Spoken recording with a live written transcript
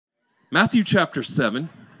Matthew chapter 7.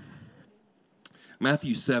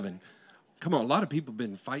 Matthew 7. Come on, a lot of people have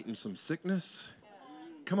been fighting some sickness.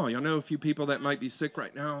 Come on, y'all know a few people that might be sick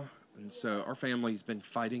right now. And so our family's been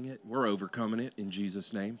fighting it. We're overcoming it in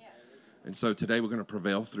Jesus' name. And so today we're going to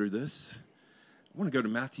prevail through this. I want to go to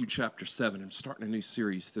Matthew chapter 7. I'm starting a new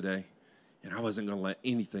series today. And I wasn't going to let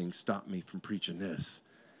anything stop me from preaching this,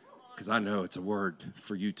 because I know it's a word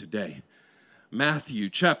for you today. Matthew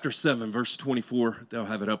chapter 7, verse 24. They'll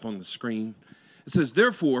have it up on the screen. It says,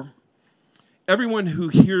 "Therefore, everyone who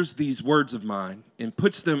hears these words of mine and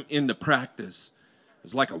puts them into practice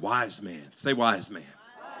is like a wise man," say wise man,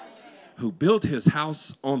 "who built his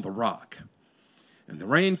house on the rock. And the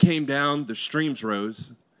rain came down, the streams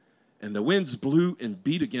rose, and the winds blew and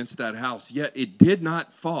beat against that house. Yet it did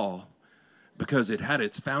not fall, because it had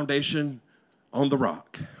its foundation on the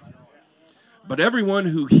rock. But everyone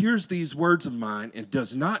who hears these words of mine and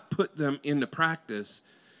does not put them into practice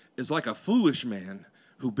is like a foolish man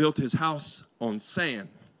who built his house on sand."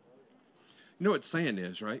 You know what sand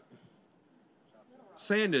is, right?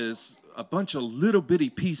 Sand is a bunch of little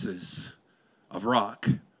bitty pieces of rock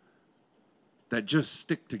that just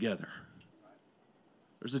stick together.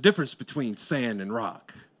 There's a difference between sand and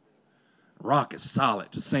rock. Rock is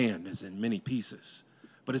solid. Sand is in many pieces.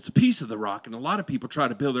 But it's a piece of the rock, and a lot of people try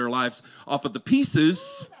to build their lives off of the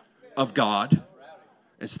pieces of God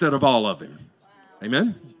instead of all of Him.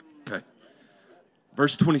 Amen? Okay.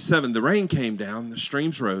 Verse 27, "The rain came down, the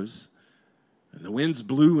streams rose, and the winds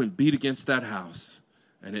blew and beat against that house,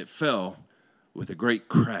 and it fell with a great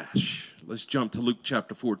crash." Let's jump to Luke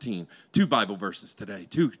chapter 14. Two Bible verses today,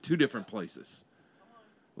 two different places.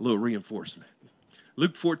 A little reinforcement.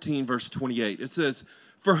 Luke 14, verse 28. It says,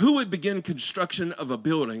 "For who would begin construction of a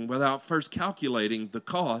building without first calculating the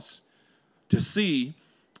cost to see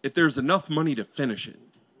if there's enough money to finish it?"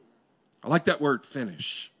 I like that word,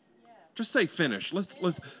 finish. Just say finish.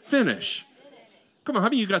 Let's finish. Come on, how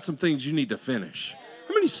many of you got some things you need to finish?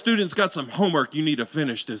 How many students got some homework you need to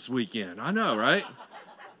finish this weekend? I know, right?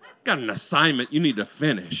 Got an assignment you need to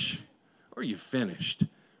finish. Or you finished.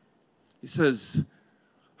 He says,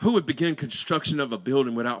 "Who would begin construction of a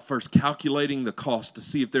building without first calculating the cost to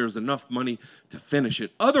see if there's enough money to finish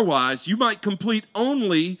it? Otherwise, you might complete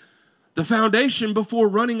only the foundation before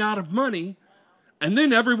running out of money, and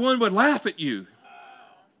then everyone would laugh at you.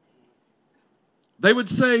 They would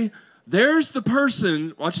say, 'There's the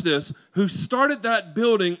person,'" watch this, "'who started that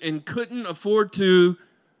building and couldn't afford to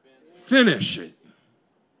finish it.'"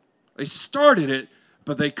 They started it,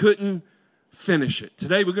 but they couldn't finish it.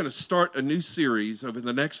 Today we're going to start a new series over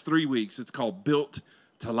the next 3 weeks. It's called Built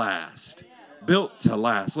to Last. Built to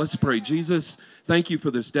Last. Let's pray. Jesus, thank you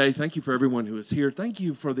for this day. Thank you for everyone who is here. Thank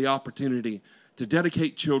you for the opportunity to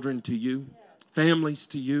dedicate children to you, families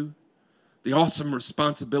to you, the awesome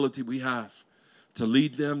responsibility we have to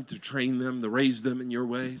lead them, to train them, to raise them in your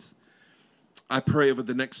ways. I pray over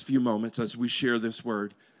the next few moments as we share this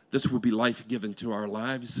word, this will be life-given to our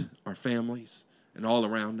lives, our families, and all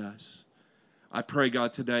around us. I pray,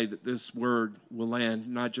 God, today that this word will land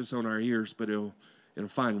not just on our ears, but it'll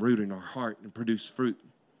find root in our heart and produce fruit.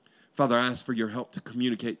 Father, I ask for your help to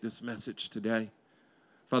communicate this message today.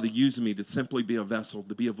 Father, use me to simply be a vessel,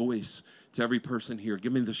 to be a voice to every person here.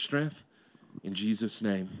 Give me the strength in Jesus'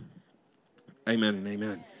 name. Amen and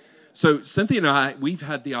amen. So Cynthia and I, we've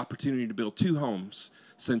had the opportunity to build 2 homes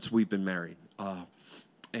since we've been married.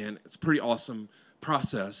 And it's a pretty awesome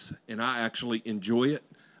process, and I actually enjoy it.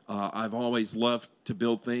 I've always loved to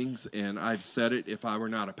build things, and I've said it, if I were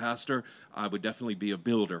not a pastor, I would definitely be a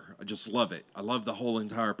builder. I just love it. I love the whole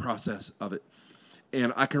entire process of it.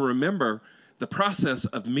 And I can remember the process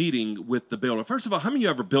of meeting with the builder. First of all, how many of you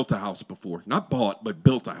ever built a house before? Not bought, but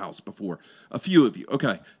built a house before. A few of you.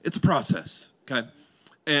 Okay. It's a process. Okay.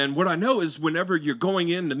 And what I know is whenever you're going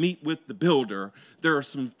in to meet with the builder, there are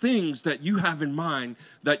some things that you have in mind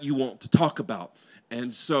that you want to talk about.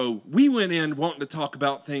 And so we went in wanting to talk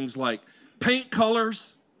about things like paint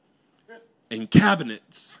colors and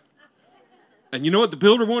cabinets. And you know what the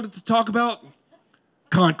builder wanted to talk about?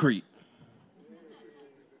 Concrete.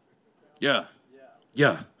 Yeah.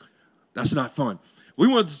 That's not fun. We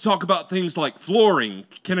wanted to talk about things like flooring.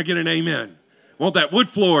 Can I get an amen? Want that wood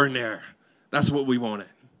floor in there. That's what we wanted.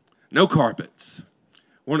 No carpets.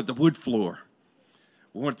 Wanted the wood floor.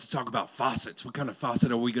 We wanted to talk about faucets. What kind of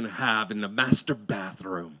faucet are we going to have in the master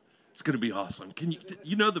bathroom? It's going to be awesome. Can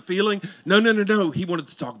you know the feeling? No. He wanted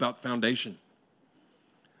to talk about the foundation.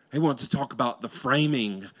 He wanted to talk about the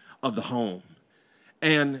framing of the home.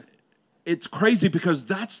 And it's crazy because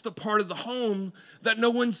that's the part of the home that no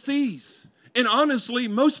one sees. And honestly,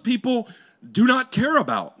 most people do not care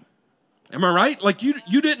about. Am I right? Like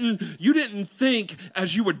you didn't think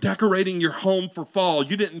as you were decorating your home for fall,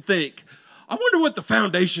 you didn't think, I wonder what the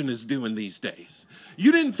foundation is doing these days.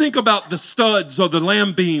 You didn't think about the studs or the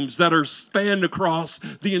lamb beams that are spanned across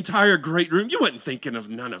the entire great room. You weren't thinking of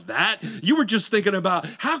none of that. You were just thinking about,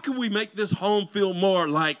 how can we make this home feel more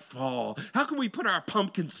like fall? How can we put our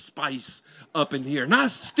pumpkin spice up in here? And I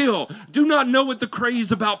still do not know what the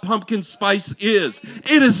craze about pumpkin spice is.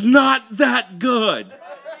 It is not that good.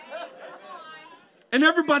 And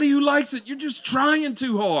everybody who likes it, you're just trying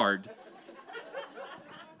too hard.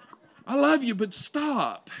 I love you, but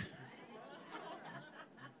stop.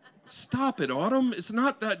 Stop it, Autumn. It's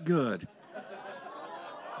not that good.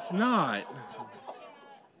 It's not.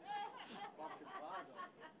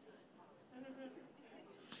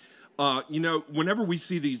 Whenever we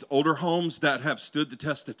see these older homes that have stood the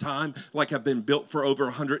test of time, like have been built for over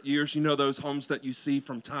 100 years, you know those homes that you see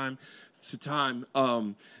from time to time,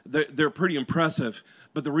 they're pretty impressive.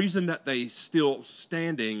 But the reason that they still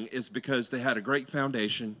standing is because they had a great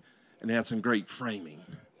foundation and they had some great framing.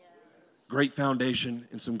 Great foundation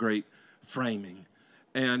and some great framing.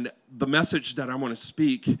 And the message that I want to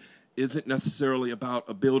speak isn't necessarily about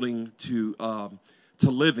a building to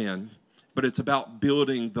live in, but it's about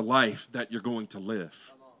building the life that you're going to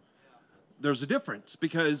live. There's a difference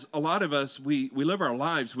because a lot of us, we live our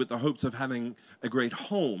lives with the hopes of having a great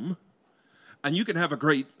home. And you can have a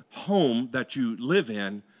great home that you live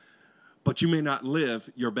in, but you may not live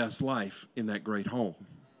your best life in that great home.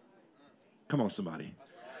 Come on, somebody.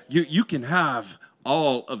 You can have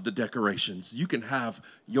all of the decorations. You can have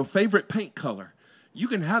your favorite paint color. You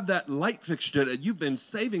can have that light fixture that you've been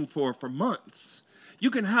saving for months. You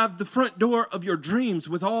can have the front door of your dreams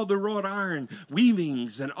with all the wrought iron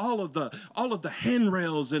weavings and all of the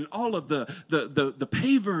handrails and all of the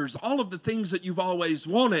pavers, all of the things that you've always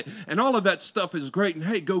wanted, and all of that stuff is great. And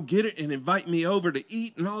hey, go get it and invite me over to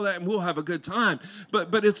eat and all that, and we'll have a good time.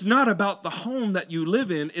 But it's not about the home that you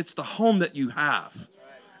live in, it's the home that you have.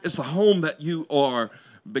 It's the home that you are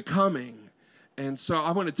becoming. And so I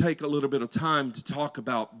want to take a little bit of time to talk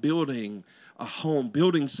about building a home,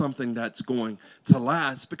 building something that's going to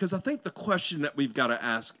last. Because I think the question that we've got to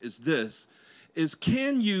ask is this, is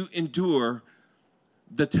can you endure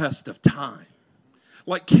the test of time?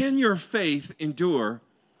 Like, can your faith endure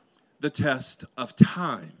the test of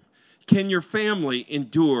time? Can your family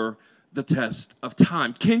endure the test of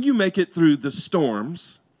time? Can you make it through the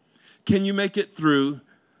storms? Can you make it through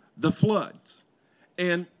the floods?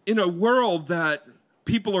 And in a world that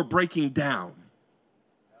people are breaking down,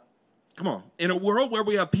 come on, in a world where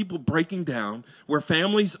we have people breaking down, where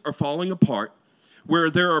families are falling apart, where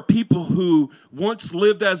there are people who once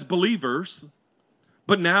lived as believers,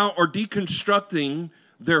 but now are deconstructing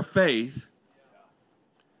their faith,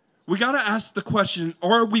 we got to ask the question,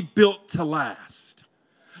 are we built to last?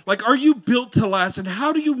 Like, are you built to last? And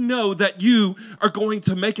how do you know that you are going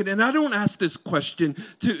to make it? And I don't ask this question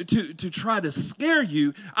to try to scare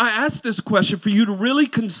you. I ask this question for you to really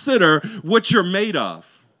consider what you're made of.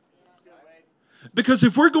 Because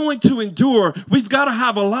if we're going to endure, we've got to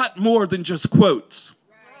have a lot more than just quotes.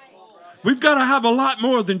 We've got to have a lot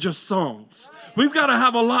more than just songs. We've got to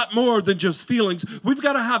have a lot more than just feelings. We've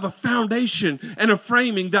got to have a foundation and a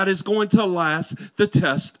framing that is going to last the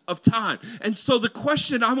test of time. And so the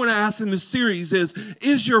question I want to ask in this series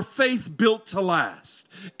is your faith built to last?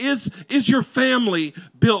 Is your family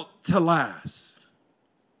built to last?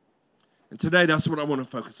 And today, that's what I want to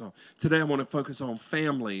focus on. Today, I want to focus on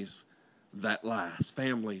families that last.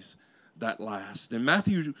 Families that last. In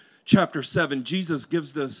Matthew chapter 7, Jesus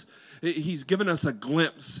he's given us a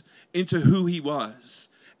glimpse into who he was.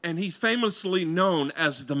 And he's famously known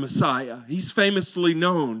as the Messiah. He's famously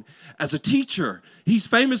known as a teacher. He's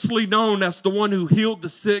famously known as the one who healed the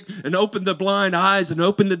sick and opened the blind eyes and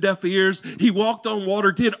opened the deaf ears. He walked on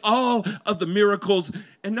water, did all of the miracles.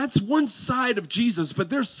 And that's one side of Jesus, but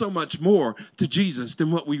there's so much more to Jesus than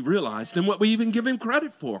what we realize, than what we even give him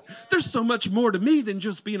credit for. There's so much more to me than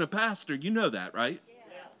just being a pastor. You know that, right?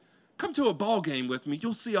 Yes. Come to a ball game with me.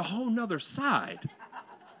 You'll see a whole nother side.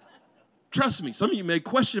 Trust me, some of you may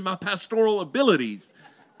question my pastoral abilities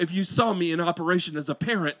if you saw me in operation as a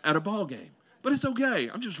parent at a ball game. But it's okay.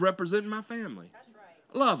 I'm just representing my family. That's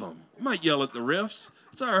right. Love them. I might yell at the refs.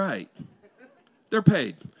 It's all right. They're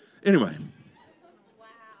paid. Anyway. Wow.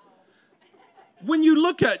 When you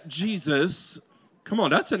look at Jesus, come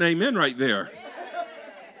on, that's an amen right there.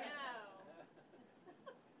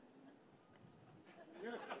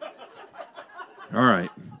 All right.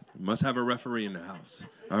 Must have a referee in the house.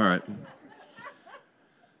 All right.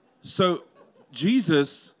 So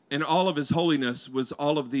Jesus, in all of his holiness, was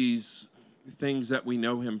all of these things that we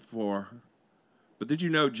know him for. But did you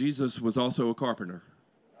know Jesus was also a carpenter?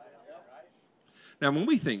 Now, when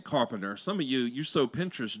we think carpenter, some of you, you're so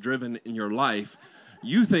Pinterest driven in your life,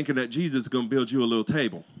 you thinking that Jesus is going to build you a little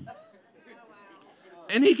table.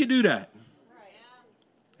 And he can do that.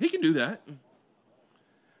 He can do that.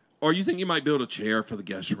 Or you think you might build a chair for the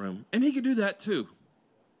guest room, and he can do that too.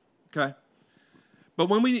 Okay? But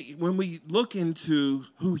when we look into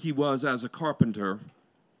who he was as a carpenter,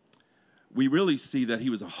 we really see that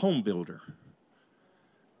he was a home builder.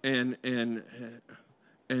 And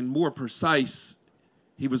more precise,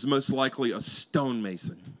 he was most likely a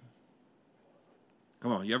stonemason.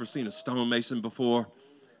 Come on, you ever seen a stonemason before?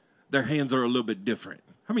 Their hands are a little bit different.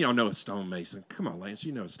 How many of y'all know a stonemason? Come on, Lance,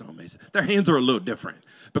 you know a stonemason. Their hands are a little different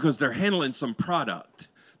because they're handling some product.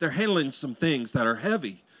 They're handling some things that are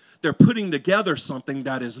heavy. They're putting together something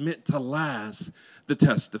that is meant to last the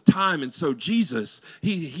test of time. And so Jesus,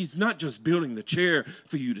 he's not just building the chair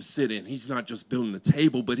for you to sit in. He's not just building the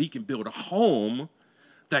table, but he can build a home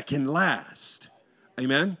that can last.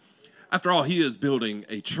 Amen? After all, he is building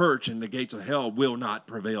a church, and the gates of hell will not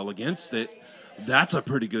prevail against it. That's a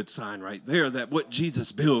pretty good sign right there that what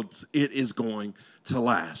Jesus builds, it is going to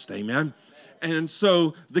last. Amen? And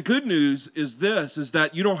so the good news is this, is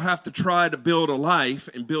that you don't have to try to build a life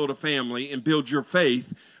and build a family and build your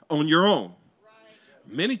faith on your own.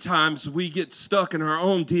 Many times we get stuck in our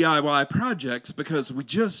own DIY projects because we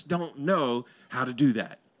just don't know how to do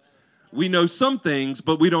that. We know some things,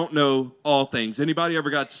 but we don't know all things. Anybody ever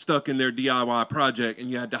got stuck in their DIY project and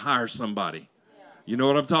you had to hire somebody? You know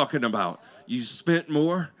what I'm talking about. You spent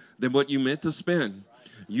more than what you meant to spend.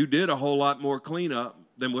 You did a whole lot more cleanup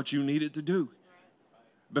than what you needed to do.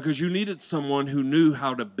 Because you needed someone who knew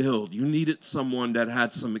how to build. You needed someone that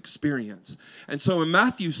had some experience. And so in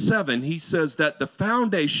Matthew 7, he says that the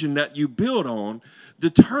foundation that you build on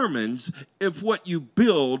determines if what you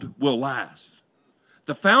build will last.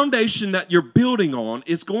 The foundation that you're building on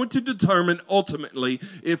is going to determine ultimately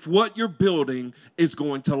if what you're building is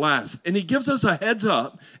going to last. And he gives us a heads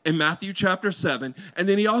up in Matthew chapter 7, and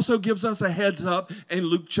then he also gives us a heads up in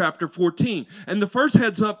Luke chapter 14. And the first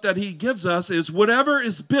heads up that he gives us is whatever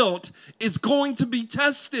is built is going to be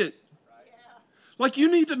tested. Like,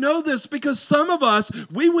 you need to know this, because some of us,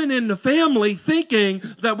 we went into family thinking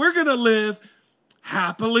that we're going to live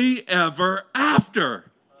happily ever after.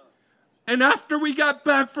 And after we got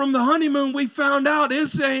back from the honeymoon, we found out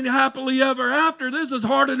this ain't happily ever after. This is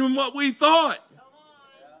harder than what we thought.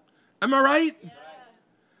 Am I right? Yes.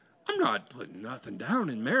 I'm not putting nothing down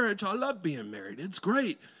in marriage. I love being married. It's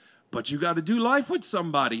great. But you got to do life with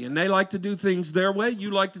somebody, and they like to do things their way.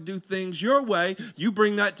 You like to do things your way. You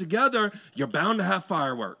bring that together, you're bound to have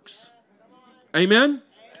fireworks. Amen?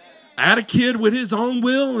 Add a kid with his own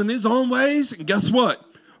will and his own ways, and guess what?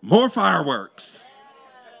 More fireworks.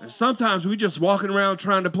 And sometimes we just walking around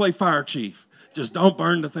trying to play fire chief. Just don't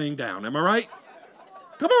burn the thing down. Am I right?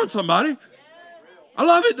 Come on, somebody. I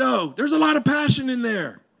love it, though. There's a lot of passion in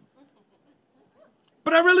there.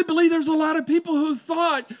 But I really believe there's a lot of people who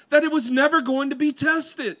thought that it was never going to be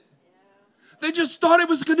tested. They just thought it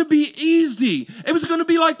was going to be easy. It was going to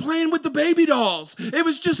be like playing with the baby dolls. It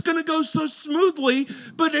was just going to go so smoothly.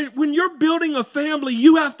 But when you're building a family,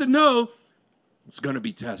 you have to know it's going to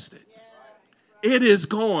be tested. It is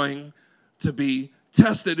going to be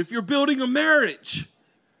tested. If you're building a marriage,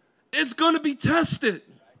 it's going to be tested.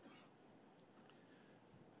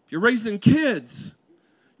 If you're raising kids,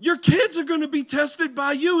 your kids are going to be tested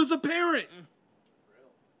by you as a parent.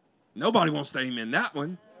 Nobody wants to amen that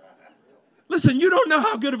one. Listen, you don't know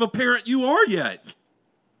how good of a parent you are yet.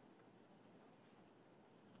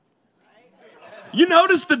 You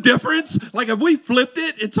notice the difference? Like, if we flipped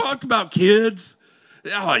it and talked about kids,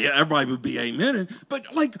 oh, yeah, everybody would be amen.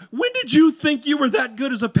 But, like, when did you think you were that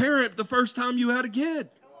good as a parent the first time you had a kid?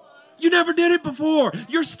 You never did it before.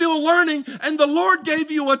 You're still learning, and the Lord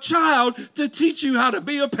gave you a child to teach you how to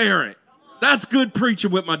be a parent. That's good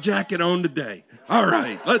preaching with my jacket on today. All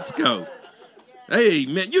right, let's go.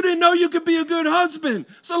 Amen. You didn't know you could be a good husband,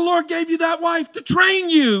 so the Lord gave you that wife to train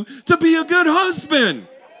you to be a good husband.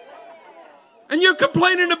 And you're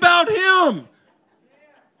complaining about him.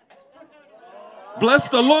 Bless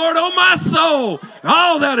the Lord, oh my soul,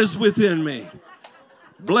 all that is within me.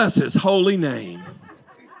 Bless his holy name.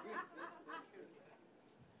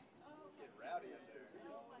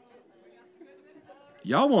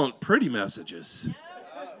 Y'all want pretty messages.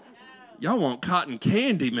 Y'all want cotton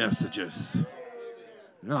candy messages.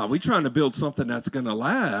 No, we're trying to build something that's going to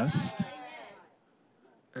last.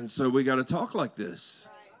 And so we got to talk like this.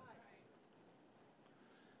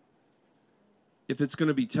 If it's going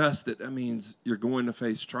to be tested, that means you're going to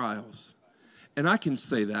face trials. And I can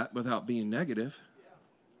say that without being negative.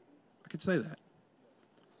 I can say that.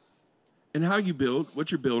 And how you build,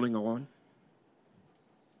 what you're building on,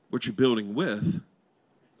 what you're building with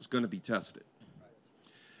is going to be tested.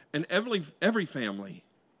 And every family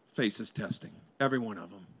faces testing, every one of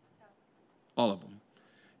them, all of them.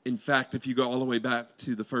 In fact, if you go all the way back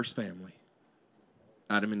to the first family,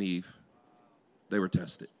 Adam and Eve, they were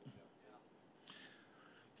tested.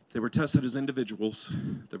 They were tested as individuals.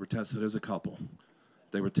 They were tested as a couple.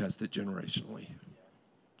 They were tested generationally.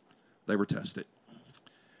 They were tested.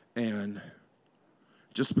 And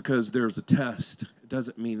just because there's a test, it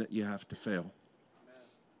doesn't mean that you have to fail.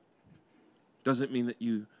 Doesn't mean that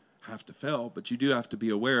you have to fail, but you do have to be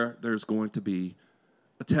aware there's going to be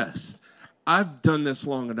a test. I've done this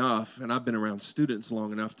long enough, and I've been around students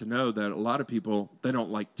long enough to know that a lot of people, they don't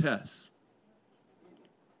like tests.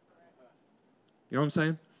 You know what I'm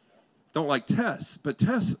saying? Don't like tests, but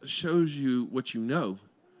tests shows you what you know.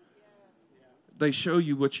 They show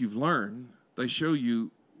you what you've learned. They show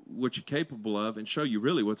you what you're capable of and show you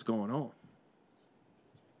really what's going on.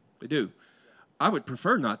 They do. I would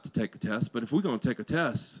prefer not to take a test, but if we're going to take a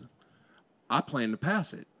test, I plan to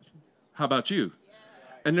pass it. How about you?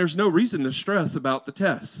 And there's no reason to stress about the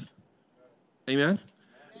test. Amen?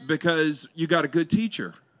 Because you got a good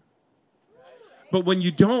teacher. But when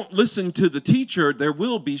you don't listen to the teacher, there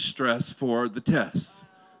will be stress for the test.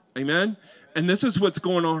 Amen? And this is what's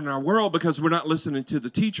going on in our world because we're not listening to the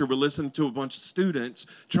teacher. We're listening to a bunch of students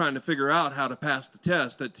trying to figure out how to pass the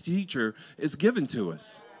test that the teacher is giving to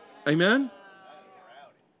us. Amen?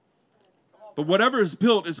 But whatever is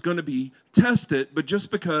built is going to be tested. But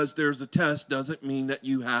just because there's a test doesn't mean that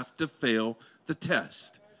you have to fail the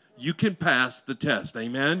test. You can pass the test.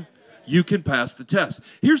 Amen? You can pass the test.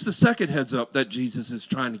 Here's the second heads up that Jesus is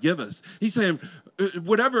trying to give us. He's saying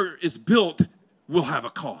whatever is built will have a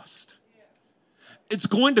cost. It's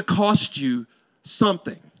going to cost you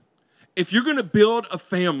something. If you're going to build a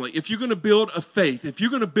family, if you're going to build a faith, if you're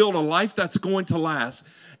going to build a life that's going to last,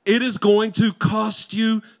 it is going to cost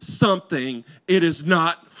you something. It is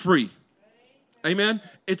not free. Amen?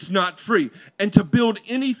 It's not free. And to build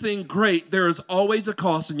anything great, there is always a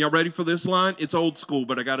cost. And y'all ready for this line? It's old school,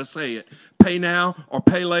 but I got to say it. Pay now or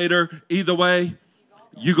pay later. Either way,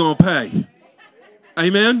 you're going to pay.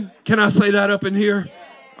 Amen? Can I say that up in here?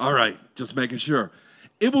 All right, just making sure.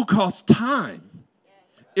 It will cost time.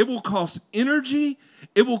 It will cost energy.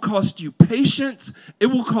 It will cost you patience. It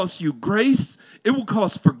will cost you grace. It will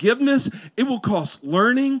cost forgiveness. It will cost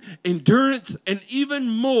learning, endurance, and even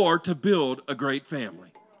more to build a great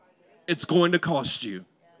family. It's going to cost you.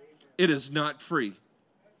 It is not free.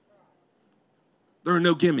 There are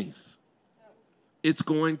no gimmies. It's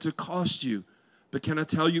going to cost you. But can I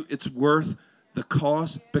tell you, it's worth the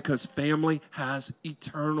cost because family has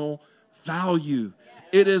eternal value.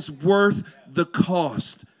 It is worth the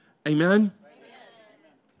cost. Amen?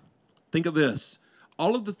 Think of this.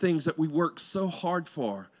 All of the things that we work so hard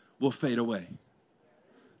for will fade away.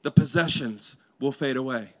 The possessions will fade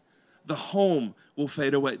away. The home will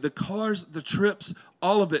fade away. The cars, the trips,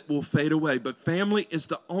 all of it will fade away. But family is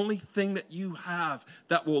the only thing that you have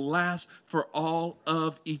that will last for all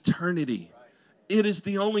of eternity. It is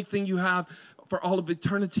the only thing you have for all of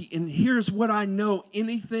eternity. And here's what I know.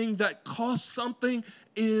 Anything that costs something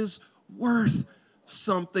is worth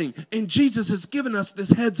something. And Jesus has given us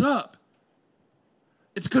this heads up.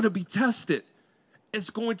 It's going to be tested. It's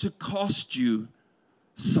going to cost you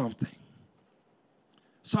something.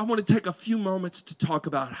 So I want to take a few moments to talk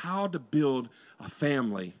about how to build a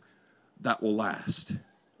family that will last.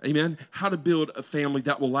 Amen? How to build a family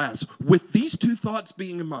that will last. With these two thoughts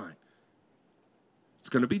being in mind. It's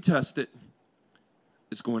going to be tested.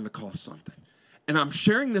 It's going to cost something. And I'm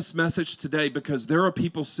sharing this message today because there are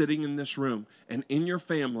people sitting in this room and in your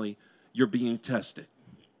family, you're being tested.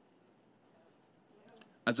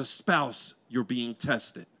 As a spouse, you're being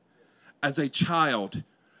tested. As a child,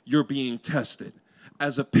 you're being tested.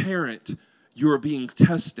 As a parent, you're being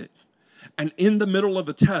tested. And in the middle of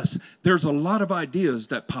a test, there's a lot of ideas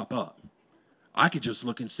that pop up. I could just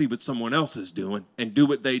look and see what someone else is doing and do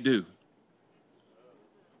what they do.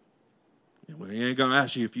 We ain't going to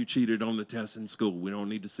ask you if you cheated on the test in school. We don't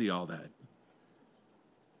need to see all that.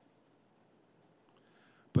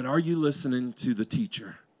 But are you listening to the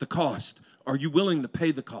teacher? The cost. Are you willing to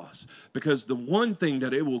pay the cost? Because the one thing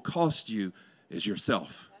that it will cost you is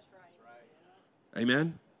yourself.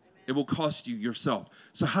 Amen? It will cost you yourself.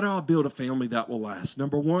 So how do I build a family that will last?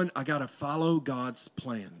 Number one, I got to follow God's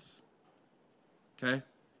plans. Okay?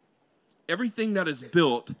 Everything that is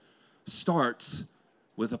built starts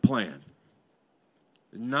with a plan.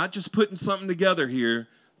 Not just putting something together here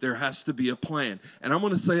there has to be a plan. And I'm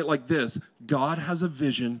going to say it like this. God has a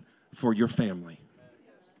vision for your family.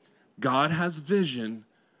 God has vision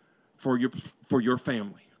for your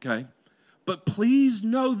family, okay? But please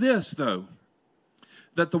know this, though,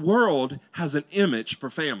 that the world has an image for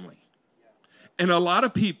family. And a lot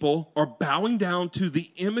of people are bowing down to the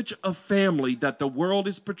image of family that the world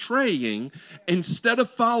is portraying instead of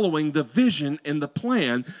following the vision and the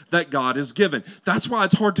plan that God has given. That's why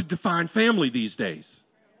it's hard to define family these days.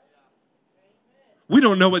 We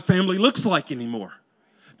don't know what family looks like anymore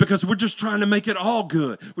because we're just trying to make it all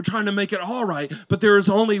good. We're trying to make it all right, but there is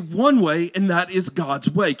only one way, and that is God's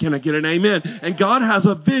way. Can I get an amen? And God has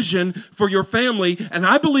a vision for your family, and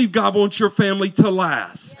I believe God wants your family to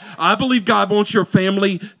last. I believe God wants your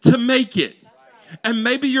family to make it. And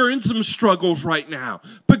maybe you're in some struggles right now,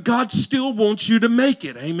 but God still wants you to make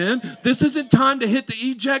it. Amen. This isn't time to hit the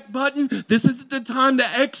eject button. This isn't the time to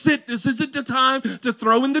exit. This isn't the time to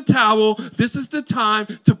throw in the towel. This is the time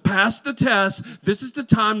to pass the test. This is the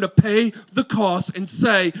time to pay the cost and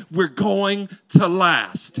say, we're going to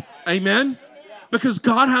last. Amen. Because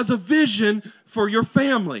God has a vision for your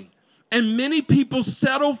family. And many people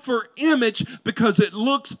settle for image because it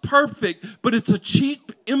looks perfect, but it's a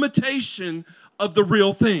cheap imitation of the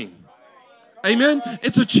real thing. Amen?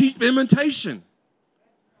 It's a cheap imitation.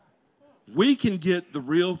 We can get the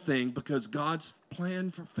real thing because God's plan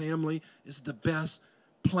for family is the best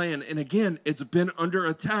plan. And again, it's been under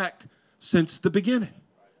attack since the beginning.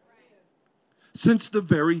 Since the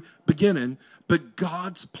very beginning, but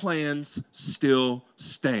God's plans still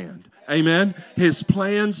stand. Amen? His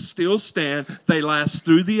plans still stand. They last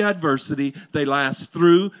through the adversity. They last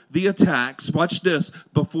through the attacks. Watch this.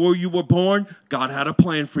 Before you were born, God had a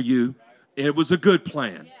plan for you. It was a good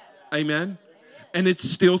plan. Amen? And it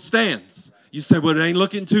still stands. You say, well, it ain't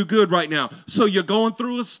looking too good right now. So you're going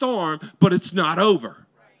through a storm, but it's not over.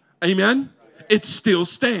 Amen? It still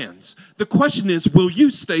stands. The question is, will you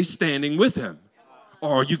stay standing with him?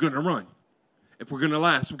 Or are you going to run? If we're going to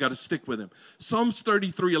last, we've got to stick with him. Psalms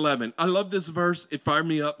 33:11. I love this verse. It fired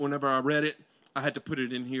me up whenever I read it. I had to put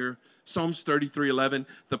it in here. Psalms 33:11.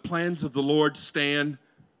 The plans of the Lord stand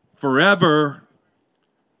forever.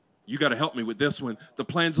 You got to help me with this one. The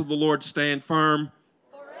plans of the Lord stand firm.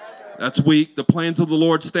 Forever. That's weak. The plans of the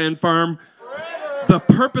Lord stand firm. Forever. The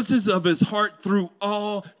purposes of his heart through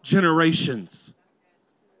all generations.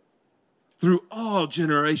 Through all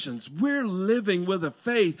generations. We're living with a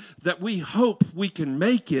faith that we hope we can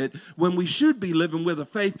make it when we should be living with a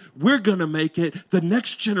faith we're going to make it. The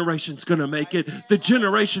next generation's going to make it. The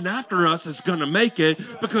generation after us is going to make it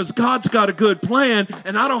because God's got a good plan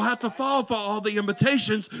and I don't have to fall for all the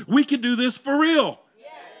imitations. We can do this for real.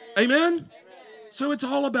 Amen? So it's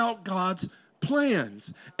all about God's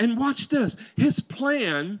plans. And watch this. His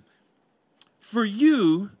plan for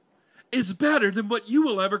you is better than what you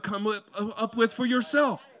will ever come up with for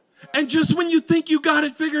yourself. And just when you think you got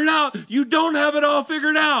it figured out, you don't have it all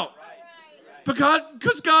figured out.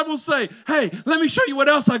 Because God will say, hey, let me show you what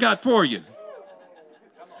else I got for you.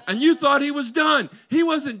 And you thought he was done. He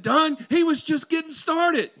wasn't done. He was just getting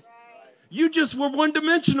started. You just were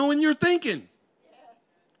one-dimensional in your thinking.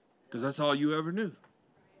 Because that's all you ever knew.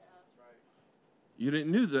 You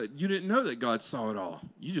didn't know that God saw it all.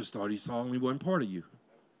 You just thought he saw only one part of you.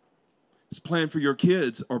 His plan for your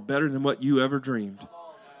kids are better than what you ever dreamed.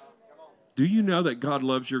 Do you know that God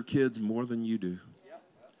loves your kids more than you do?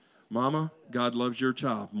 Mama, God loves your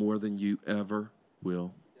child more than you ever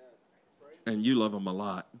will. And you love them a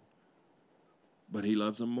lot. But he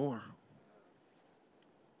loves them more.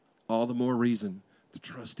 All the more reason to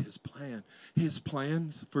trust his plan. His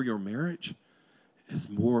plans for your marriage is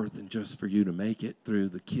more than just for you to make it through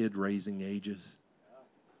the kid raising ages.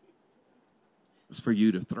 It's for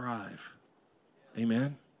you to thrive.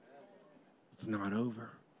 Amen? It's not over.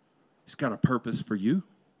 He's got a purpose for you.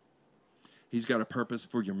 He's got a purpose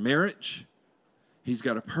for your marriage. He's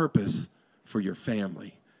got a purpose for your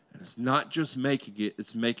family. And it's not just making it,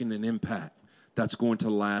 it's making an impact that's going to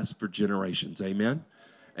last for generations. Amen?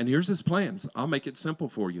 And here's his plans. I'll make it simple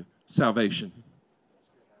for you. Salvation.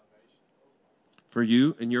 For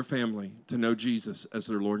you and your family to know Jesus as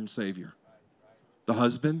their Lord and Savior. The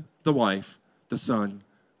husband, the wife, the son,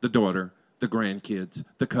 the daughter, the grandkids,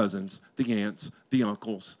 the cousins, the aunts, the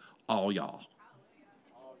uncles, all y'all.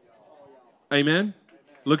 Amen?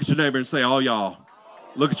 Look at your neighbor and say, all y'all.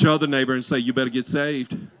 Look at your other neighbor and say, you better get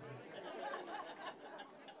saved.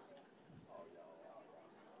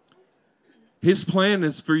 His plan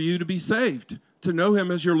is for you to be saved, to know him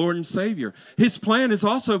as your Lord and Savior. His plan is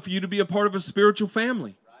also for you to be a part of a spiritual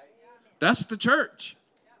family. That's the church.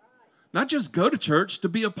 Not just go to church, to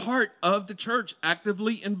be a part of the church,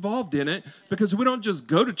 actively involved in it, because we don't just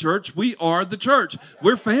go to church, we are the church.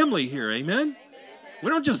 We're family here, amen? We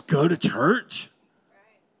don't just go to church.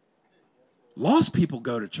 Lost people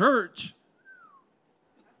go to church.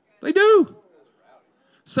 They do.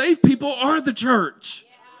 Saved people are the church.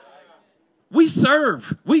 We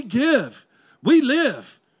serve, we give, we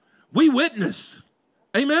live, we witness.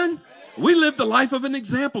 Amen? We live the life of an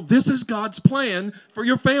example. This is God's plan for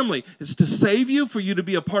your family. It's to save you, for you to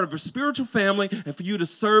be a part of a spiritual family, and for you to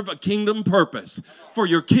serve a kingdom purpose. For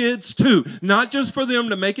your kids too. Not just for them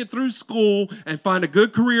to make it through school and find a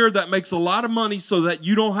good career that makes a lot of money so that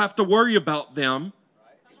you don't have to worry about them.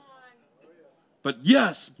 But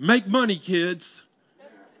yes, make money, kids.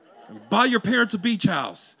 And buy your parents a beach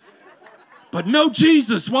house. But know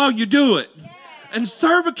Jesus while you do it. And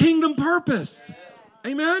serve a kingdom purpose.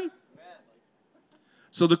 Amen?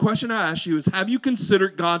 So the question I ask you is, have you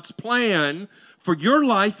considered God's plan for your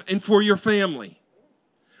life and for your family?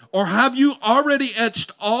 Or have you already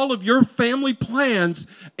etched all of your family plans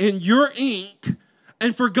in your ink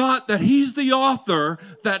and forgot that He's the author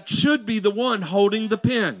that should be the one holding the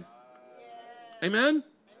pen? Amen?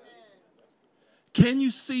 Can you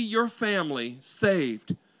see your family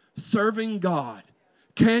saved, serving God?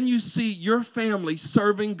 Can you see your family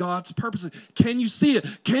serving God's purposes? Can you see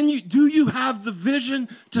it? Do you have the vision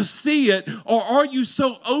to see it? Or are you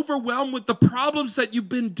so overwhelmed with the problems that you've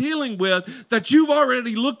been dealing with that you've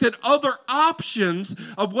already looked at other options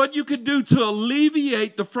of what you could do to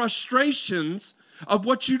alleviate the frustrations of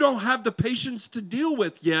what you don't have the patience to deal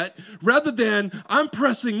with yet, rather than I'm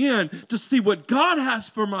pressing in to see what God has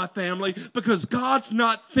for my family, because God's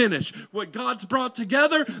not finished. What God's brought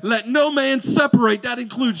together, let no man separate. That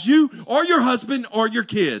includes you or your husband or your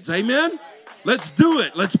kids. Amen? Let's do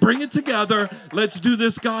it. Let's bring it together. Let's do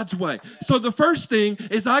this God's way. So the first thing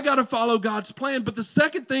is I got to follow God's plan. But the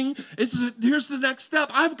second thing is, here's the next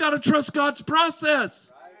step. I've got to trust God's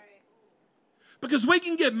process. Because we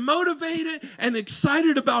can get motivated and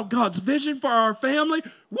excited about God's vision for our family.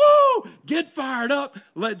 Woo! Get fired up.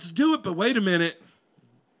 Let's do it. But wait a minute.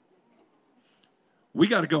 We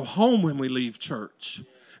got to go home when we leave church.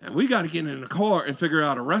 And we got to get in the car and figure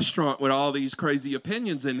out a restaurant with all these crazy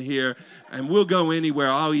opinions in here. And we'll go anywhere.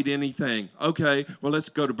 I'll eat anything. Okay, well, let's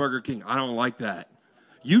go to Burger King. I don't like that.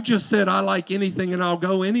 You just said I like anything and I'll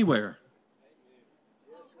go anywhere.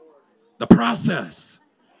 The process.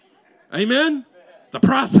 Amen? The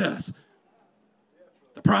process.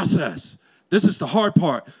 The process. This is the hard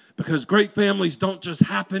part, because great families don't just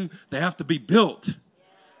happen. They have to be built.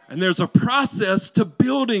 And there's a process to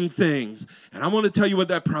building things. And I want to tell you what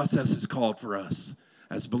that process is called for us.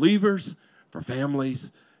 As believers, for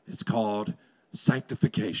families, it's called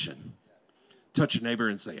sanctification. Touch your neighbor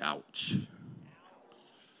and say, ouch.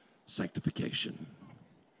 Sanctification.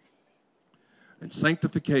 And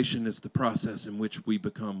sanctification is the process in which we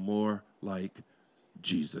become more like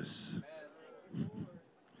Jesus.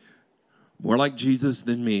 More like Jesus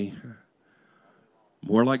than me.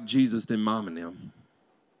 More like Jesus than mom and them.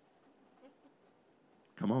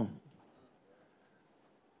 Come on.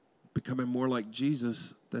 Becoming more like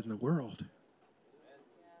Jesus than the world.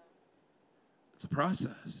 It's a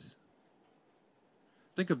process.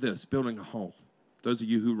 Think of this, building a home. Those of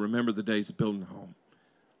you who remember the days of building a home.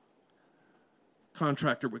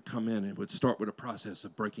 Contractor would come in and would start with a process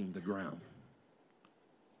of breaking the ground.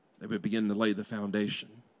 They would begin to lay the foundation.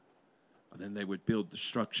 And then they would build the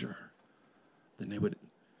structure. Then they would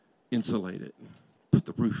insulate it, put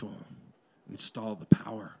the roof on, install the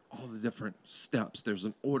power, all the different steps. There's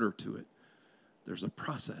an order to it. There's a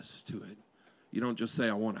process to it. You don't just say,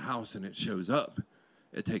 I want a house, and it shows up.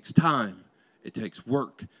 It takes time. It takes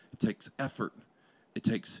work. It takes effort. It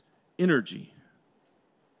takes energy.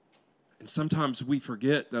 And sometimes we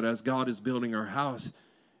forget that as God is building our house,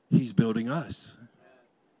 He's building us.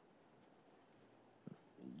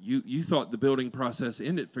 You thought the building process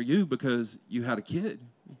ended for you because you had a kid.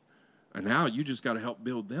 And now you just got to help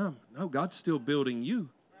build them. No, God's still building you.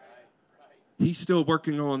 He's still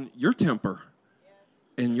working on your temper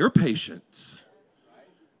and your patience.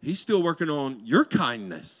 He's still working on your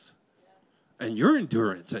kindness and your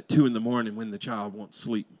endurance at 2 a.m. when the child won't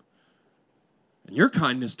sleep. And your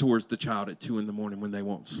kindness towards the child at 2 a.m. when they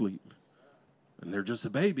won't sleep. And they're just a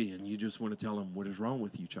baby, and you just want to tell them, what is wrong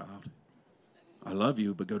with you, child? I love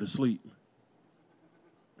you, but go to sleep.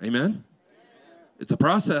 Amen? It's a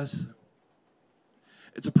process.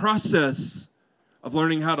 It's a process of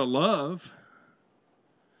learning how to love,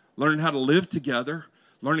 learning how to live together,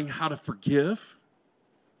 learning how to forgive,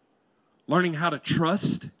 learning how to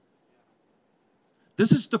trust.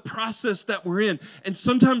 This is the process that we're in. And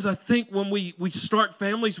sometimes I think when we start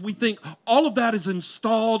families, we think all of that is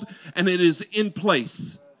installed and it is in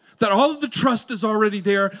place. That all of the trust is already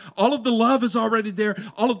there, all of the love is already there,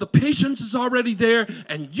 all of the patience is already there,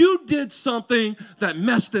 and you did something that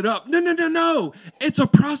messed it up. No. It's a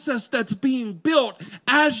process that's being built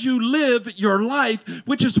as you live your life,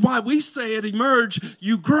 which is why we say at Emerge,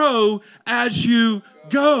 you grow as you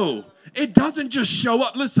go. It doesn't just show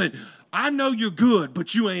up. Listen, I know you're good,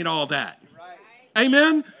 but you ain't all that.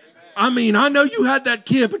 Amen? I mean, I know you had that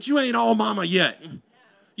kid, but you ain't all mama yet.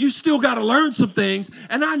 You still got to learn some things,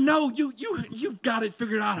 and I know you've got it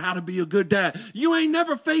figured out how to be a good dad. You ain't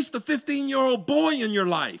never faced a 15-year-old boy in your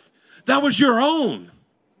life. That was your own.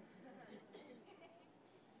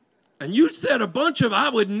 And you said a bunch of I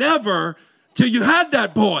would never till you had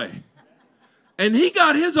that boy. And he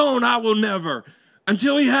got his own I will never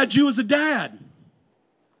until he had you as a dad.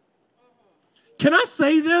 Can I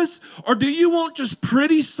say this? Or do you want just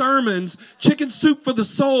pretty sermons, chicken soup for the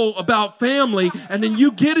soul about family, and then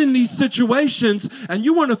you get in these situations and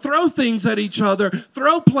you want to throw things at each other,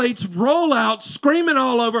 throw plates, roll out, screaming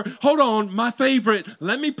all over. Hold on, my favorite,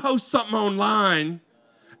 let me post something online,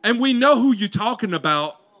 and we know who you're talking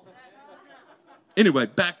about. Anyway,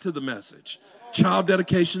 back to the message. Child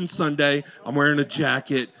Dedication Sunday. I'm wearing a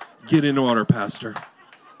jacket. Get in order, Pastor.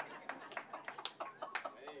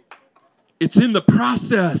 It's in the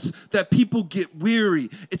process that people get weary.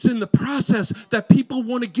 It's in the process that people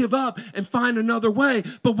want to give up and find another way.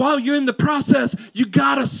 But while you're in the process, you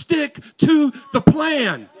got to stick to the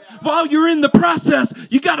plan. While you're in the process,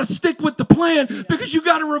 you got to stick with the plan because you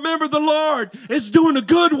got to remember the Lord is doing a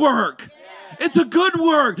good work. It's a good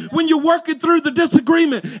work when you're working through the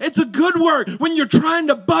disagreement. It's a good work when you're trying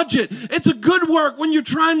to budget. It's a good work when you're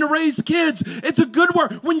trying to raise kids. It's a good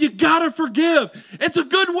work when you got to forgive. It's a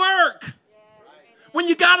good work when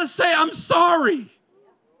you got to say, I'm sorry,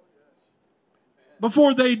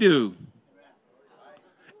 before they do.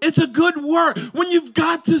 It's a good work when you've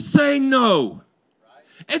got to say no.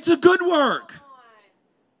 It's a good work.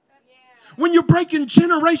 When you're breaking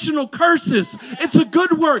generational curses, it's a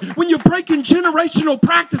good work. When you're breaking generational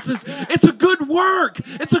practices, it's a good work.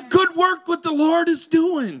 It's a good work what the Lord is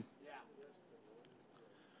doing.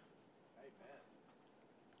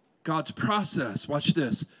 God's process, watch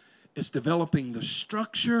this, is developing the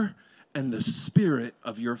structure and the spirit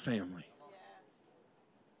of your family.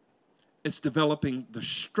 It's developing the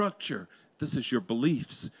structure. This is your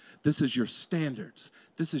beliefs. This is your standards.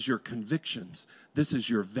 This is your convictions. This is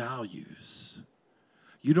your values.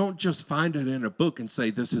 You don't just find it in a book and say,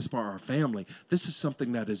 this is for our family. This is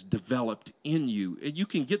something that is developed in you. And you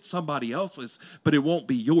can get somebody else's, but it won't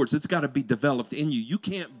be yours. It's got to be developed in you. You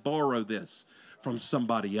can't borrow this from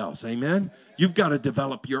somebody else. Amen? You've got to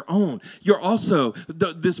develop your own. You're also,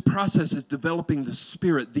 this process is developing the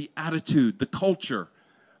spirit, the attitude, the culture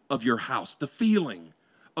of your house, the feeling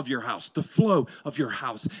of your house, the flow of your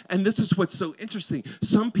house. And this is what's so interesting.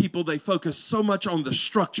 Some people, they focus so much on the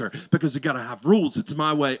structure because you got to have rules. It's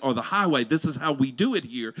my way or the highway. This is how we do it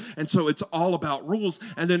here. And so it's all about rules.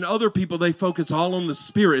 And then other people, they focus all on the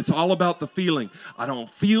spirit. It's all about the feeling. I don't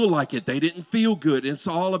feel like it. They didn't feel good. It's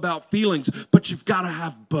all about feelings. But you've got to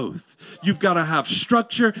have both. You've got to have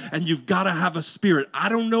structure and you've got to have a spirit. I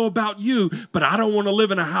don't know about you, but I don't want to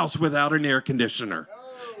live in a house without an air conditioner.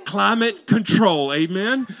 Climate control,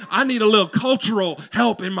 amen? I need a little cultural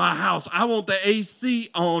help in my house. I want the AC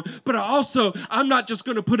on, but I'm not just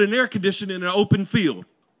going to put an air conditioner in an open field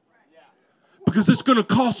because it's going to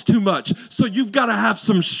cost too much. So you've got to have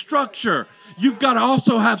some structure. You've got to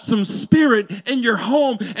also have some spirit in your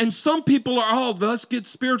home. And some people are, let's get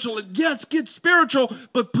spiritual. Yes, get spiritual,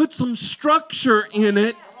 but put some structure in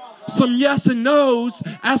it. Some yes and no's.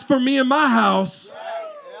 As for me and my house.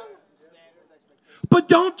 But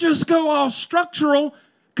don't just go all structural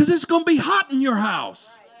because it's going to be hot in your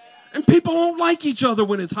house. And people won't like each other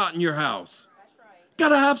when it's hot in your house. Got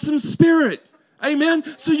to have some spirit. Amen?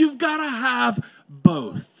 So you've got to have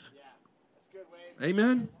both.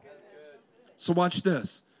 Amen? So watch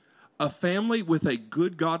this. A family with a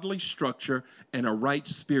good godly structure and a right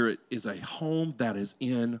spirit is a home that is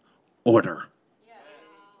in order.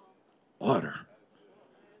 Order.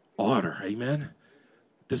 Order. Amen?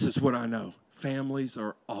 This is what I know. Families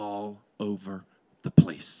are all over the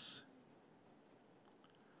place.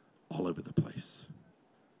 All over the place.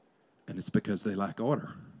 And it's because they lack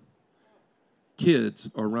order.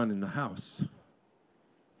 Kids are running the house.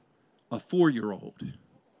 A 4-year-old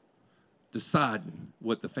deciding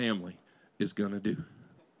what the family is going to do.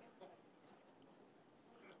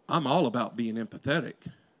 I'm all about being empathetic.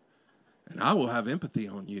 And I will have empathy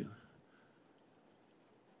on you.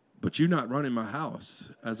 But you're not running my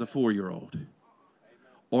house as a 4-year-old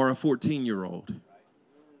or a 14-year-old.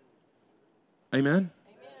 Amen?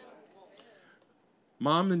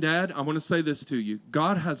 Mom and Dad, I want to say this to you.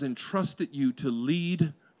 God has entrusted you to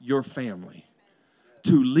lead your family.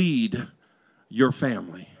 To lead your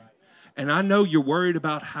family. And I know you're worried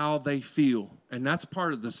about how they feel. And that's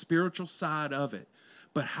part of the spiritual side of it.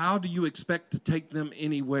 But how do you expect to take them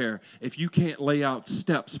anywhere if you can't lay out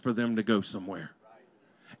steps for them to go somewhere?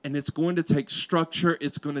 And it's going to take structure.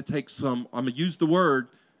 It's going to take some, I'm going to use the word,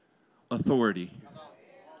 authority.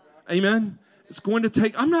 Amen? It's going to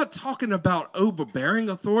take, I'm not talking about overbearing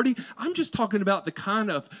authority. I'm just talking about the kind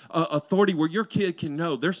of authority where your kid can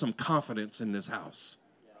know there's some confidence in this house.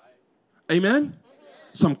 Amen?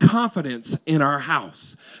 Some confidence in our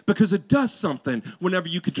house, because it does something whenever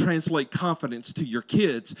you can translate confidence to your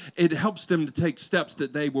kids. It helps them to take steps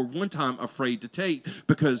that they were one time afraid to take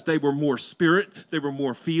because they were more spirit, they were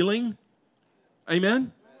more feeling.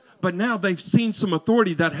 Amen? But now they've seen some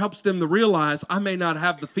authority that helps them to realize I may not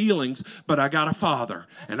have the feelings, but I got a father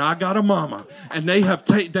and I got a mama. And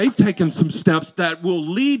they've taken some steps that will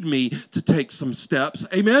lead me to take some steps.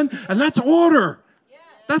 Amen? And that's order.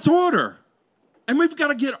 That's order. And we've got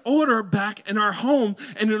to get order back in our home.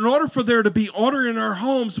 And in order for there to be order in our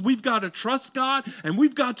homes, we've got to trust God and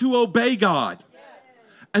we've got to obey God. Yes.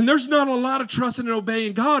 And there's not a lot of trusting and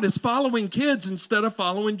obeying God. It's following kids instead of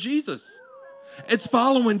following Jesus. It's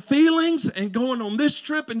following feelings and going on this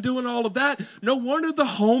trip and doing all of that. No wonder the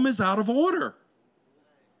home is out of order.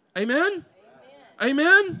 Amen? Amen?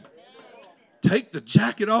 Amen? Take the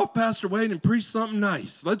jacket off, Pastor Wade, and preach something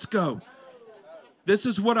nice. Let's go. This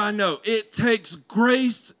is what I know. It takes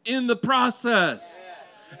grace in the process.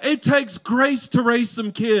 It takes grace to raise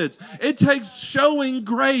some kids. It takes showing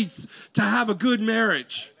grace to have a good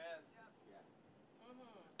marriage.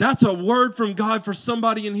 That's a word from God for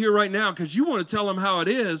somebody in here right now, because you want to tell them how it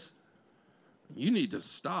is. You need to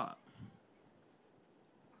stop.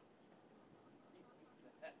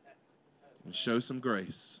 And show some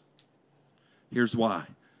grace. Here's why.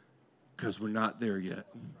 Because we're not there yet.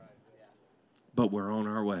 But we're on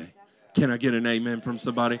our way. Can I get an amen from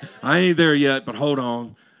somebody? I ain't there yet, but hold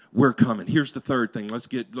on. We're coming. Here's the third thing. Let's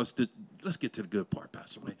get to the good part,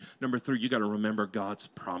 Pastor Wayne. Number 3, you got to remember God's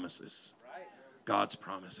promises. God's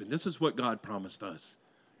promise. And this is what God promised us,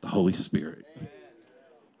 the Holy Spirit.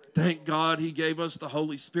 Thank God he gave us the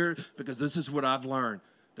Holy Spirit, because this is what I've learned.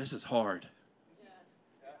 This is hard.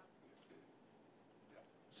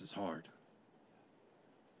 This is hard.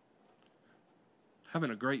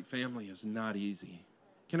 Having a great family is not easy.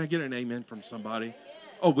 Can I get an amen from somebody?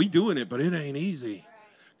 Oh, we doing it, but it ain't easy.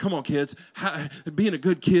 Come on, kids. Being a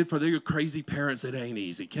good kid for their crazy parents, it ain't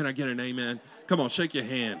easy. Can I get an amen? Come on, shake your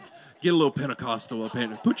hand. Get a little Pentecostal up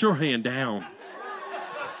in. Put your hand down.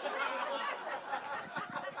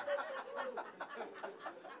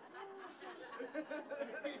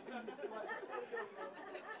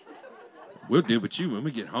 We'll deal with you when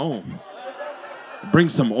we get home. Bring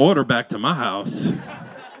some order back to my house.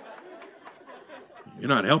 You're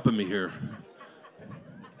not helping me here.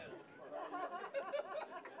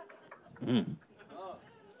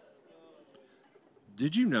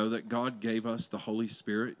 Did you know that God gave us the Holy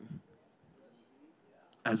Spirit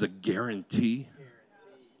as a guarantee?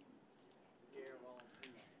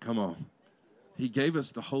 Come on. He gave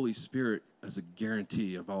us the Holy Spirit as a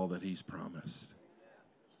guarantee of all that he's promised.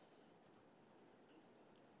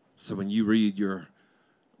 So when you read your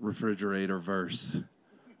refrigerator verse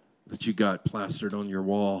that you got plastered on your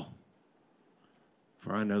wall,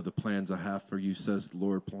 for I know the plans I have for you, says the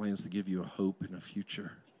Lord, plans to give you a hope and a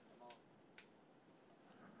future.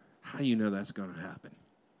 How do you know that's going to happen?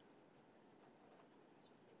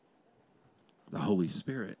 The Holy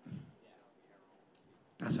Spirit.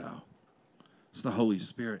 That's how. It's the Holy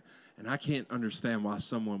Spirit. And I can't understand why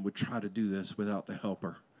someone would try to do this without the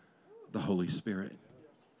helper, the Holy Spirit.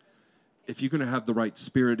 If you're going to have the right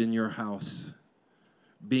spirit in your house,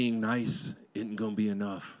 being nice isn't going to be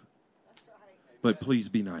enough. But please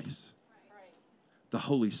be nice. The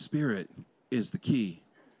Holy Spirit is the key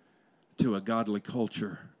to a godly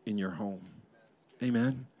culture in your home.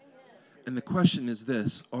 Amen? And the question is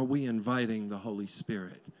this: are we inviting the Holy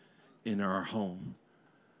Spirit in our home?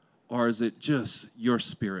 Or is it just your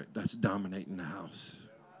spirit that's dominating the house?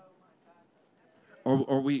 Or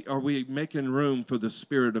are we making room for the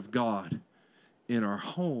Spirit of God in our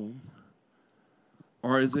home?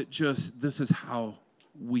 Or is it just, this is how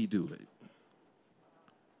we do it?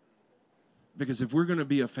 Because if we're going to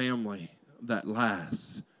be a family that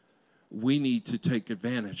lasts, we need to take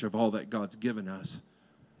advantage of all that God's given us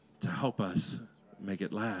to help us make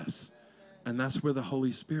it last. And that's where the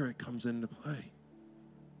Holy Spirit comes into play.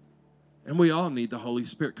 And we all need the Holy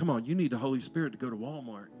Spirit. Come on, you need the Holy Spirit to go to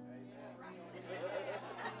Walmart.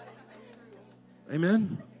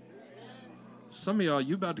 Amen? Some of y'all,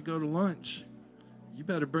 you about to go to lunch. You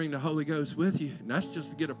better bring the Holy Ghost with you. And that's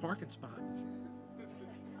just to get a parking spot.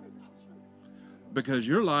 Because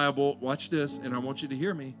you're liable, watch this, and I want you to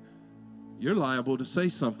hear me. You're liable to say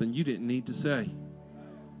something you didn't need to say.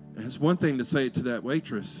 And it's one thing to say it to that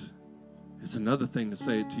waitress. It's another thing to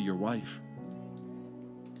say it to your wife.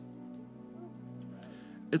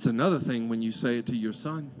 It's another thing when you say it to your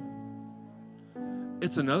son.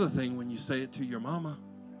 It's another thing when you say it to your mama.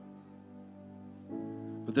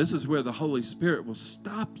 But this is where the Holy Spirit will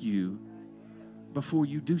stop you before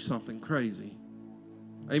you do something crazy.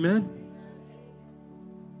 Amen?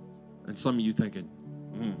 And some of you thinking,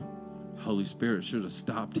 Holy Spirit should have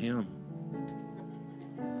stopped him.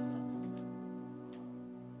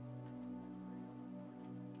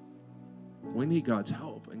 We need God's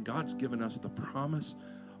help, and God's given us the promise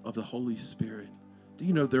of the Holy Spirit. Do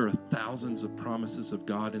you know there are thousands of promises of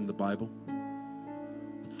God in the Bible?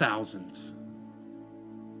 Thousands.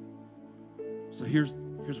 So here's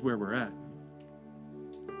where we're at.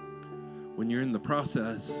 When you're in the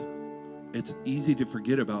process, it's easy to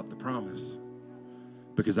forget about the promise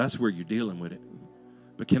because that's where you're dealing with it.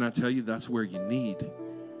 But can I tell you, that's where you need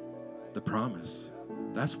the promise.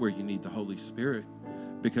 That's where you need the Holy Spirit,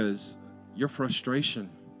 because your frustration,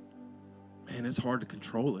 man, it's hard to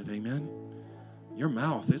control it. Amen? Your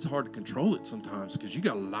mouth, it's hard to control it sometimes because you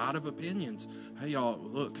got a lot of opinions. Hey, y'all,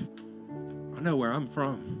 look, I know where I'm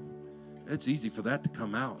from. It's easy for that to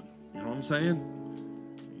come out. You know what I'm saying?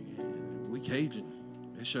 We Cajun.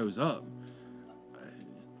 It shows up.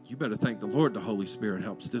 You better thank the Lord the Holy Spirit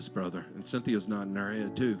helps this brother. And Cynthia's nodding her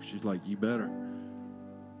head too. She's like, you better.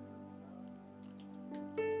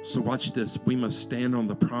 So watch this. We must stand on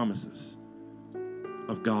the promises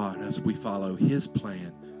of God as we follow his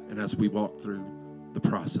plan and as we walk through the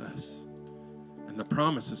process. And the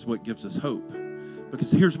promise is what gives us hope.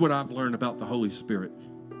 Because here's what I've learned about the Holy Spirit.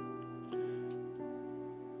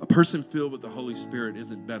 A person filled with the Holy Spirit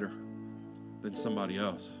isn't better than somebody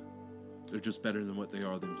else. They're just better than what they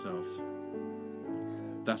are themselves.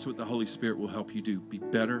 That's what the Holy Spirit will help you do. Be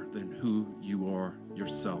better than who you are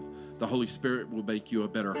yourself. The Holy Spirit will make you a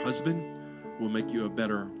better husband, will make you a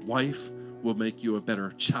better wife, will make you a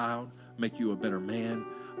better child, make you a better man,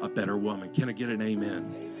 a better woman. Can I get an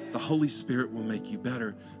amen? The Holy Spirit will make you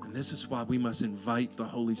better. And this is why we must invite the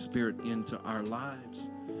Holy Spirit into our lives.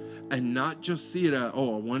 And not just see it as, a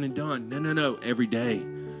one and done. No. Every day.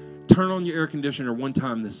 Turn on your air conditioner one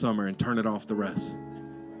time this summer and turn it off the rest.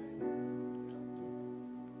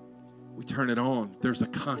 We turn it on. There's a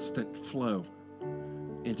constant flow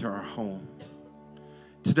into our home.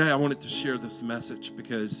 Today I wanted to share this message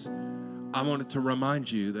because I wanted to remind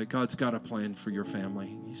you that God's got a plan for your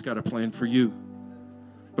family. He's got a plan for you.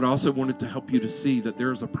 But I also wanted to help you to see that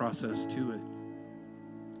there is a process to it.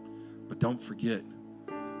 But don't forget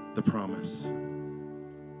the promise.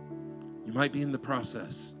 You might be in the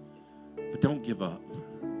process, but don't give up.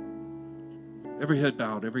 Every head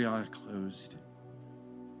bowed, every eye closed.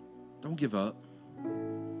 Don't give up.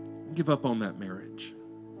 Don't give up on that marriage.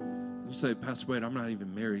 You say, Pastor Wade, I'm not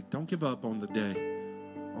even married. Don't give up on the day,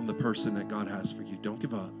 on the person that God has for you. Don't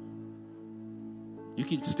give up. You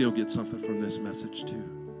can still get something from this message too.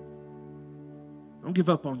 Don't give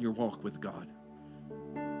up on your walk with God.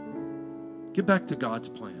 Get back to God's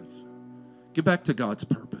plans. Get back to God's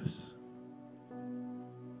purpose.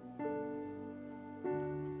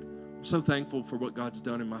 I'm so thankful for what God's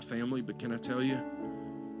done in my family, but can I tell you,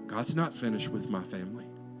 God's not finished with my family.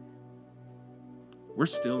 We're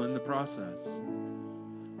still in the process.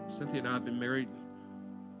 Cynthia and I have been married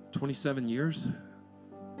 27 years,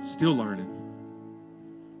 still learning,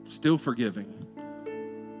 still forgiving,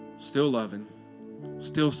 still loving,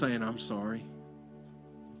 still saying I'm sorry.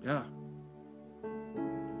 Yeah.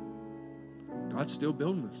 God's still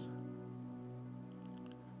building us.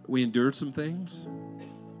 We endured some things,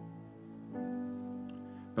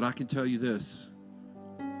 but I can tell you this.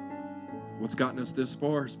 What's gotten us this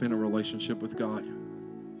far has been a relationship with God.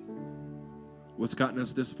 What's gotten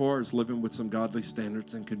us this far is living with some godly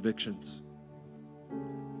standards and convictions.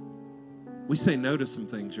 We say no to some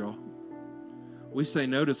things, y'all. We say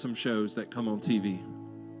no to some shows that come on TV.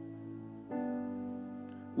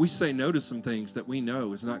 We say no to some things that we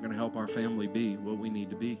know is not going to help our family be what we need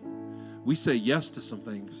to be. We say yes to some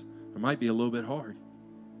things that might be a little bit hard.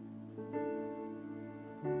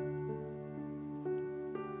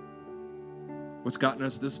 What's gotten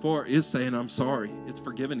us this far is saying I'm sorry. It's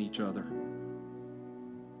forgiving each other.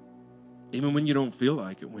 Even when you don't feel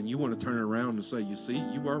like it, when you want to turn around and say, you see,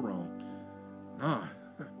 you were wrong.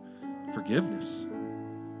 Forgiveness.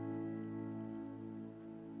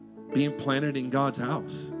 Being planted in God's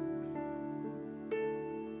house.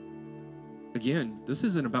 Again, this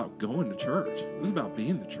isn't about going to church. This is about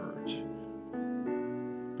being the church.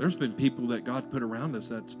 There's been people that God put around us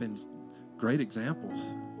that's been great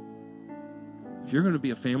examples. If you're going to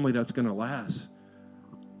be a family that's going to last,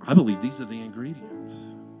 I believe these are the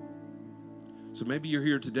ingredients. So maybe you're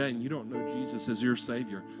here today and you don't know Jesus as your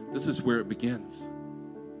Savior. This is where it begins.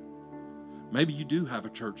 Maybe you do have a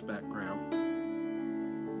church background,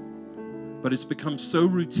 but it's become so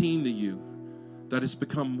routine to you that it's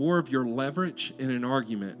become more of your leverage in an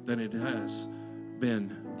argument than it has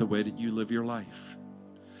been the way that you live your life.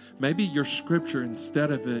 Maybe your scripture,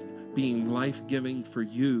 instead of it being life-giving for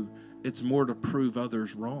you, it's more to prove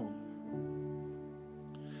others wrong.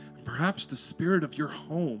 Perhaps the spirit of your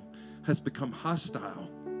home has become hostile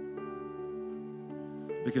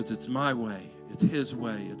because it's my way, it's his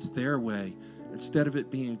way, it's their way, instead of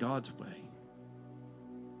it being God's way.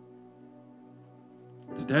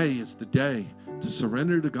 Today is the day to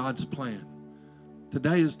surrender to God's plan.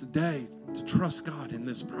 Today is the day to trust God in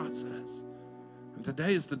this process. And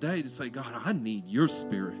today is the day to say, God, I need your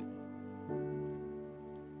spirit.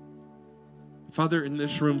 Father, in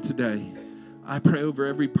this room today, I pray over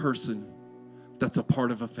every person that's a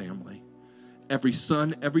part of a family. Every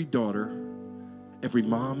son, every daughter, every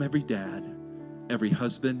mom, every dad, every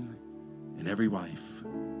husband, and every wife.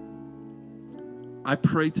 I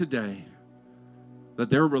pray today that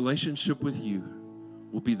their relationship with you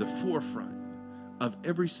will be the forefront of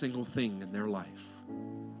every single thing in their life.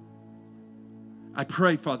 I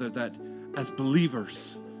pray, Father, that as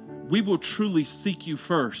believers, we will truly seek you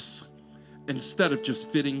first instead of just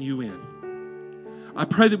fitting you in. I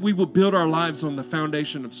pray that we will build our lives on the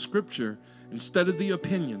foundation of Scripture instead of the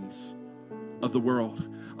opinions of the world.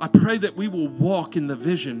 I pray that we will walk in the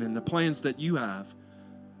vision and the plans that you have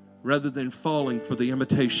rather than falling for the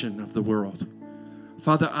imitation of the world.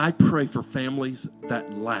 Father, I pray for families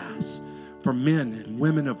that last, for men and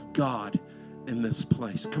women of God in this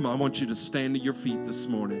place. Come on, I want you to stand to your feet this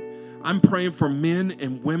morning. I'm praying for men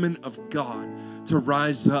and women of God to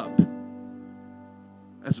rise up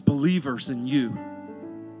as believers in you,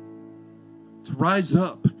 to rise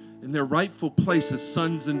up in their rightful place as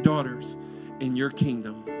sons and daughters in your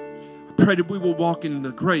kingdom. I pray that we will walk in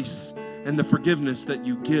the grace and the forgiveness that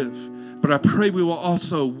you give. But I pray we will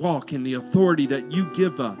also walk in the authority that you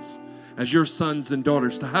give us as your sons and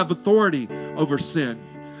daughters, to have authority over sin,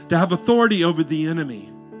 to have authority over the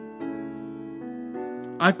enemy.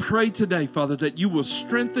 I pray today, Father, that you will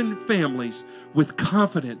strengthen families with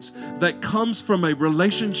confidence that comes from a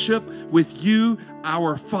relationship with you,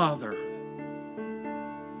 our Father.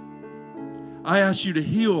 I ask you to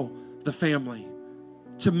heal the family,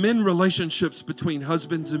 to mend relationships between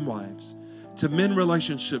husbands and wives, to mend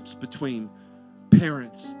relationships between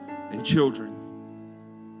parents and children.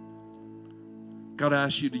 God, I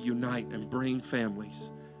ask you to unite and bring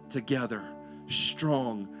families together,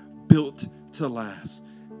 strong, built to last,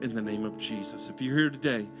 in the name of Jesus. If you're here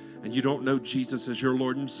today and you don't know Jesus as your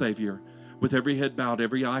Lord and Savior, with every head bowed,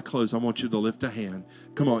 every eye closed, I want you to lift a hand.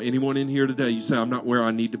 Come on, anyone in here today, you say, I'm not where I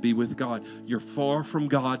need to be with God. You're far from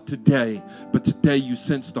God today, but today you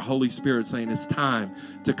sense the Holy Spirit saying it's time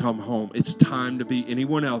to come home. It's time to be.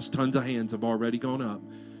 Anyone else? Tons of hands have already gone up.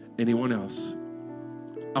 Anyone else?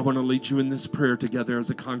 I want to lead you in this prayer together as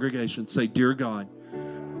a congregation. Say, Dear God,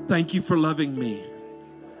 thank you for loving me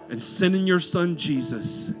and sending your son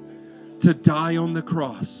Jesus to die on the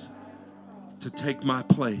cross to take my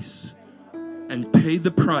place and pay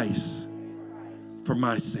the price for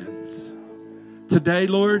my sins. Today,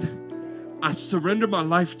 Lord, I surrender my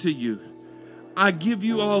life to you. I give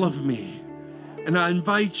you all of me, and I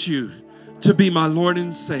invite you to be my Lord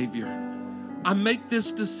and Savior. I make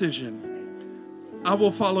this decision. I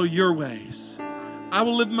will follow your ways. I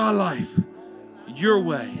will live my life your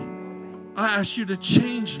way. I ask you to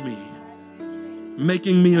change me,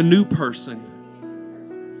 making me a new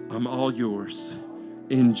person. I'm all yours.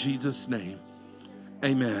 In Jesus' name.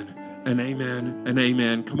 Amen and amen and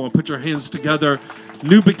amen. Come on, put your hands together.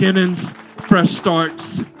 New beginnings, fresh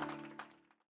starts.